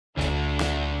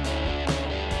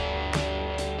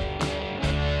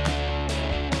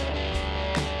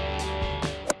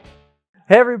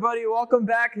Hey everybody, welcome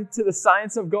back to the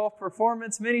Science of Golf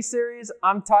Performance mini-series.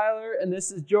 I'm Tyler and this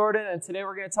is Jordan, and today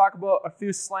we're going to talk about a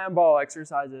few slam ball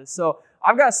exercises. So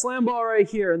I've got a slam ball right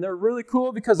here, and they're really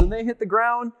cool because when they hit the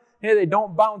ground, hey, they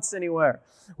don't bounce anywhere.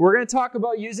 We're going to talk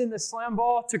about using the slam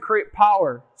ball to create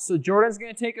power. So Jordan's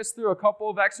going to take us through a couple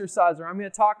of exercises, or I'm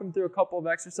going to talk him through a couple of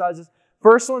exercises.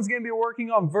 First one's going to be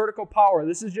working on vertical power.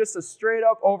 This is just a straight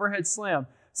up overhead slam.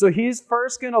 So he's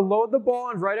first going to load the ball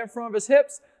in right in front of his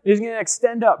hips. He's going to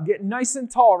extend up, get nice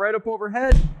and tall right up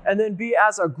overhead, and then be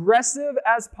as aggressive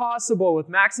as possible with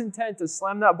max intent to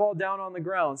slam that ball down on the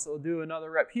ground. So we'll do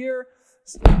another rep here.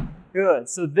 Good.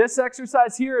 So this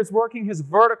exercise here is working his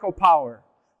vertical power.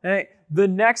 Okay. The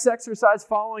next exercise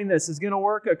following this is going to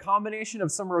work a combination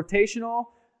of some rotational,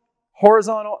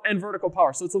 horizontal, and vertical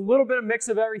power. So it's a little bit of mix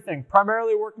of everything,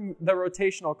 primarily working the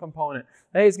rotational component.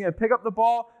 Hey, he's going to pick up the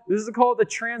ball. This is called the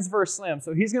transverse slam.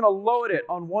 So he's going to load it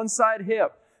on one side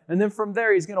hip. And then from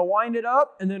there, he's going to wind it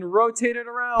up and then rotate it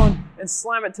around and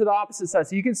slam it to the opposite side.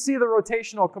 So you can see the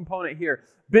rotational component here.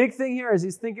 Big thing here is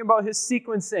he's thinking about his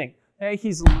sequencing. Hey,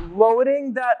 he's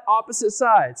loading that opposite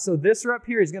side. So this rep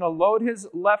here, he's going to load his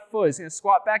left foot. He's going to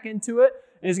squat back into it,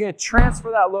 and he's going to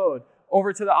transfer that load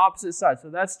over to the opposite side. So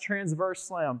that's transverse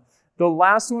slam. The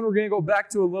last one, we're going to go back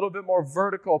to a little bit more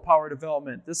vertical power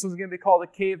development. This one's going to be called a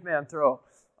caveman throw.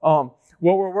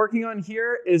 What we're working on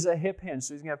here is a hip hinge.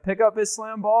 So he's going to pick up his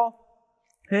slam ball,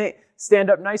 hey,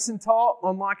 stand up nice and tall,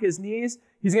 unlock his knees.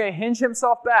 He's going to hinge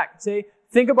himself back. Say,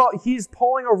 think about he's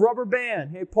pulling a rubber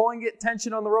band. Hey, get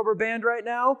tension on the rubber band right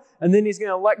now, and then he's going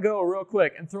to let go real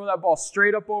quick and throw that ball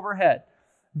straight up overhead.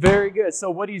 Very good. So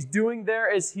what he's doing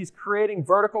there is he's creating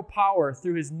vertical power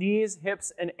through his knees,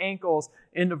 hips, and ankles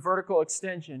into vertical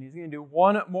extension. He's going to do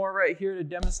one more right here to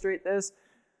demonstrate this.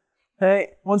 Hey,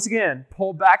 once again,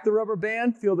 pull back the rubber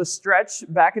band, feel the stretch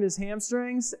back in his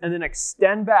hamstrings, and then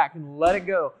extend back and let it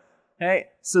go. Hey,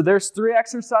 so there's 3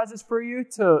 exercises for you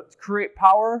to create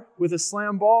power with a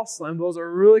slam ball. Slam balls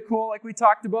are really cool, like we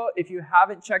talked about. If you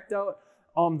haven't checked out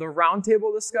the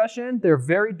roundtable discussion, they're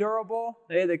very durable.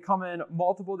 They come in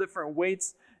multiple different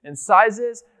weights and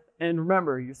sizes. And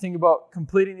remember, you're thinking about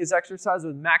completing these exercises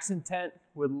with max intent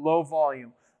with low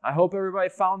volume. I hope everybody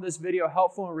found this video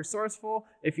helpful and resourceful.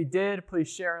 If you did,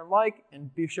 please share and like,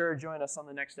 and be sure to join us on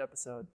the next episode.